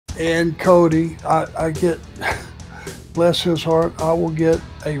And Cody, I get, bless his heart, I will get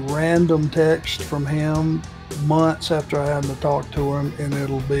a random text from him months after I haven't talked to him, and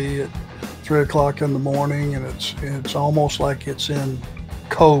it'll be at 3 o'clock in the morning, and it's almost like it's in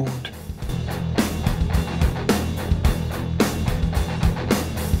code.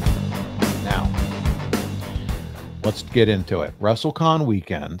 Now, let's get into it. WrestleCon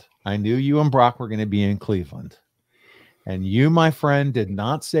weekend. I knew you and Brock were going to be in Cleveland. And you, my friend, did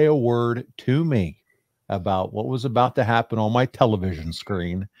not say a word to me about what was about to happen on my television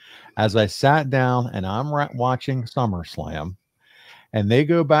screen as I sat down and I'm watching SummerSlam. And they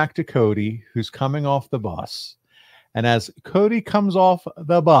go back to Cody, who's coming off the bus. And as Cody comes off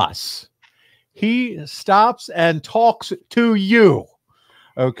the bus, he stops and talks to you.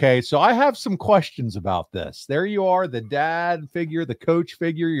 Okay, so I have some questions about this. There you are, the dad figure, the coach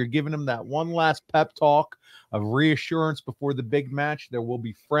figure. You're giving him that one last pep talk of reassurance before the big match. There will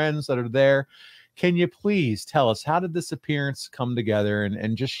be friends that are there. Can you please tell us, how did this appearance come together,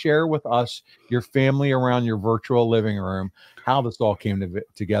 and just share with us, your family around your virtual living room, how this all came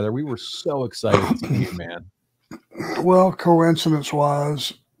together? We were so excited to see you, man. Well,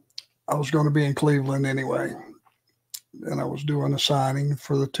 coincidence-wise, I was going to be in Cleveland anyway, and I was doing a signing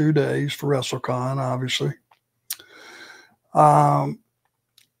for the 2 days for WrestleCon, obviously.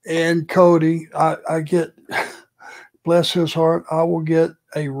 And Cody, I get, bless his heart, I will get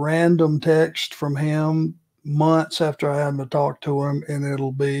a random text from him months after I haven't talked to him, and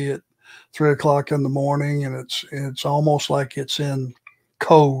it'll be at 3 o'clock in the morning, and it's almost like it's in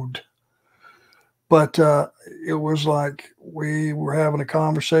code. But it was like we were having a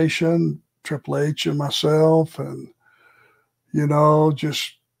conversation, Triple H and myself, and, you know,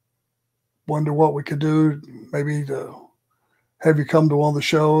 just wonder what we could do, maybe to have you come to one of the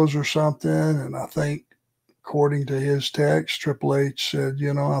shows or something. And I think, according to his text, Triple H said,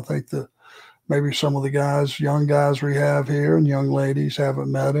 you know, I think that maybe some of the guys, young guys we have here and young ladies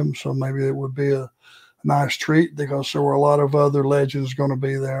haven't met him, so maybe it would be a nice treat, because there were a lot of other legends going to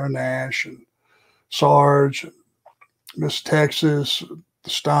be there, Nash and Sarge, Miss Texas, the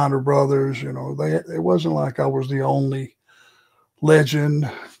Steiner brothers. You know, it wasn't like I was the only legend,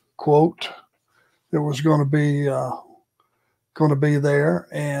 quote, that was going to be there.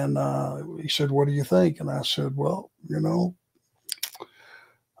 And he said, what do you think? And I said, well, you know,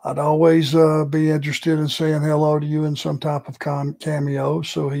 I'd always be interested in saying hello to you in some type of cameo.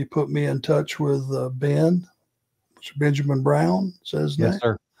 So he put me in touch with Benjamin Brown, says Yes, that.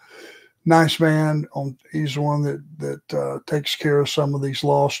 sir. Nice man. He's the one that takes care of some of these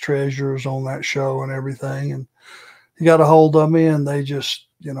lost treasures on that show and everything. And he got a hold of me, and they just,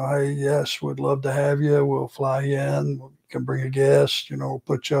 you know, hey, yes, we'd love to have you. We'll fly you in. We can bring a guest. You know, we'll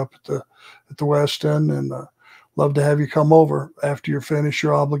put you up at the West End, and love to have you come over after you finish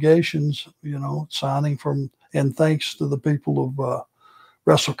your obligations. You know, signing from, and thanks to the people of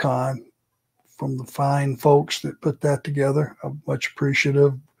WrestleCon, from the fine folks that put that together. I'm much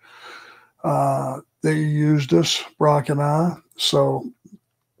appreciative. They used us, Brock and I. So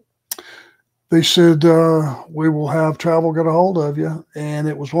they said, we will have travel get a hold of you. And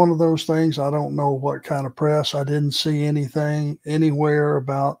it was one of those things, I don't know what kind of press. I didn't see anything anywhere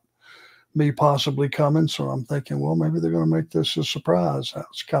about me possibly coming. So I'm thinking, well, maybe they're going to make this a surprise.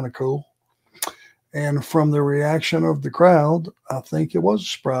 That's kind of cool. And from the reaction of the crowd, I think it was a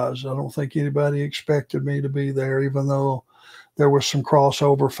surprise. I don't think anybody expected me to be there, even though there were some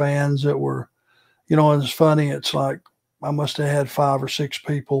crossover fans that were, you know, and it's funny. It's like I must have had 5 or 6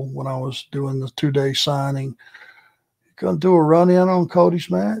 people when I was doing the 2-day signing. You going to do a run-in on Cody's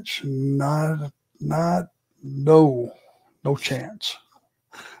match? No chance.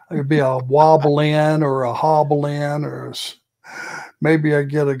 It could be a wobble in or a hobble in, or maybe I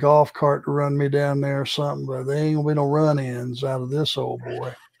get a golf cart to run me down there or something, but there ain't going to be no run-ins out of this old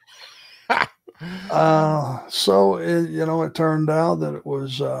boy. So it turned out that it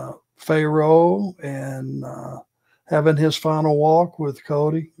was Pharaoh and having his final walk with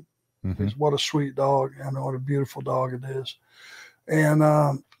Cody. Mm-hmm. What a sweet dog. I know what a beautiful dog it is. And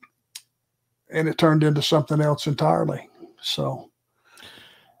it turned into something else entirely. So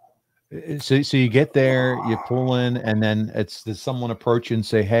you get there, you pull in, and then does someone approach you and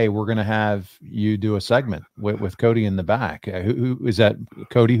say, hey, we're going to have you do a segment with Cody in the back? Who is that?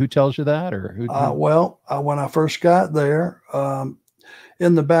 Cody who tells you that? Or who? When I first got there,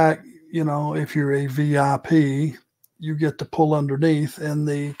 in the back, you know, if you're a VIP, you get to pull underneath in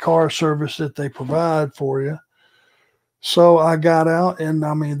the car service that they provide for you. So I got out, and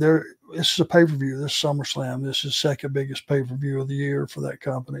I mean, this is a pay-per-view, this SummerSlam. This is second biggest pay-per-view of the year for that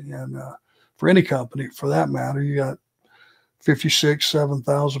company, and for any company for that matter. You got 56,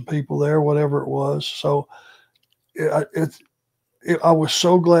 7,000 people there, whatever it was. So I was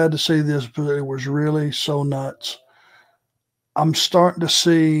so glad to see this, but it was really so nuts. I'm starting to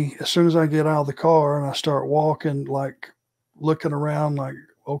see, as soon as I get out of the car and I start walking, like looking around, like,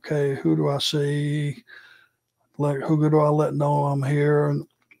 okay, who do I see? Like, who do I let know I'm here?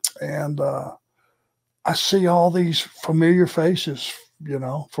 And I see all these familiar faces,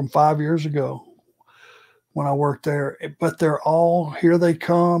 from 5 years ago when I worked there, but they're all here. They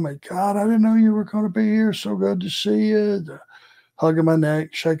come, and God, I didn't know you were going to be here. So good to see you. Hugging my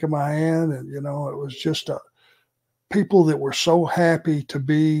neck, shaking my hand. And, it was just people that were so happy to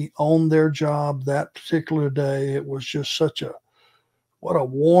be on their job that particular day. It was just what a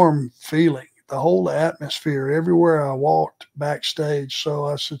warm feeling. The whole atmosphere everywhere I walked backstage. So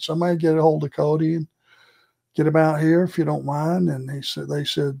I said, somebody get a hold of Cody and get him out here if you don't mind. And they said,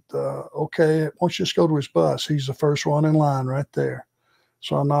 okay, why don't you just go to his bus? He's the first one in line right there.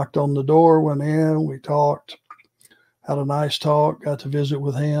 So I knocked on the door, went in, we talked, had a nice talk, got to visit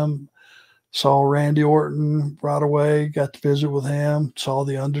with him, saw Randy Orton right away, got to visit with him, saw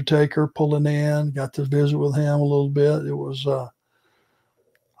The Undertaker pulling in, got to visit with him a little bit. It was,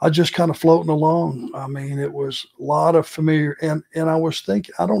 I just kind of floating along. I mean, it was a lot of familiar, and I was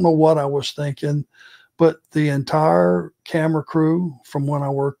thinking, I don't know what I was thinking, but the entire camera crew from when I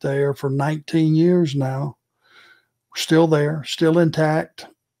worked there for 19 years now, still there, still intact.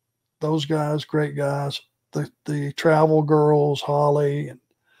 Those guys, great guys. The travel girls, Holly and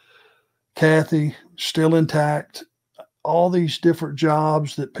Kathy, still intact. All these different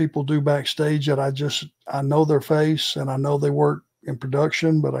jobs that people do backstage that I know their face and I know they work in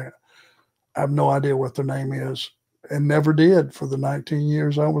production, but I have no idea what their name is, and never did for the 19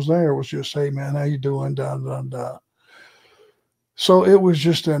 years I was there. It was just, hey man, how you doing? Dun, dun, dun. So it was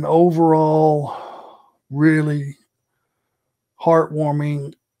just an overall really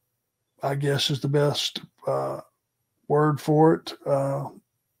heartwarming, I guess is the best word for it. It was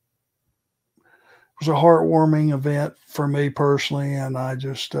a heartwarming event for me personally, and I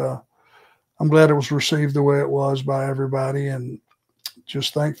just I'm glad it was received the way it was by everybody, and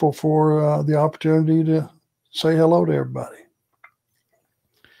just thankful for the opportunity to say hello to everybody.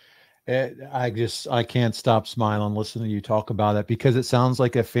 I can't stop smiling listening to you talk about it, because it sounds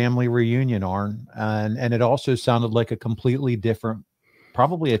like a family reunion, Arn, and it also sounded like a completely different,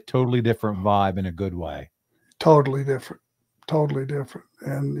 probably a totally different vibe in a good way. Totally different.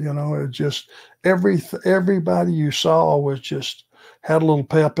 And it just everybody you saw was just had a little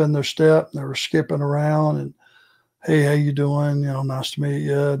pep in their step, and they were skipping around and, hey, how you doing? Nice to meet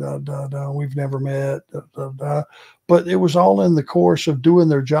you. Da, da, da. We've never met. Da, da, da. But it was all in the course of doing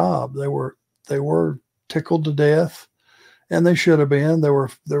their job. They were tickled to death, and they should have been. They were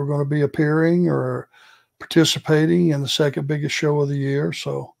going to be appearing or participating in the second biggest show of the year.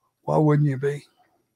 So why wouldn't you be?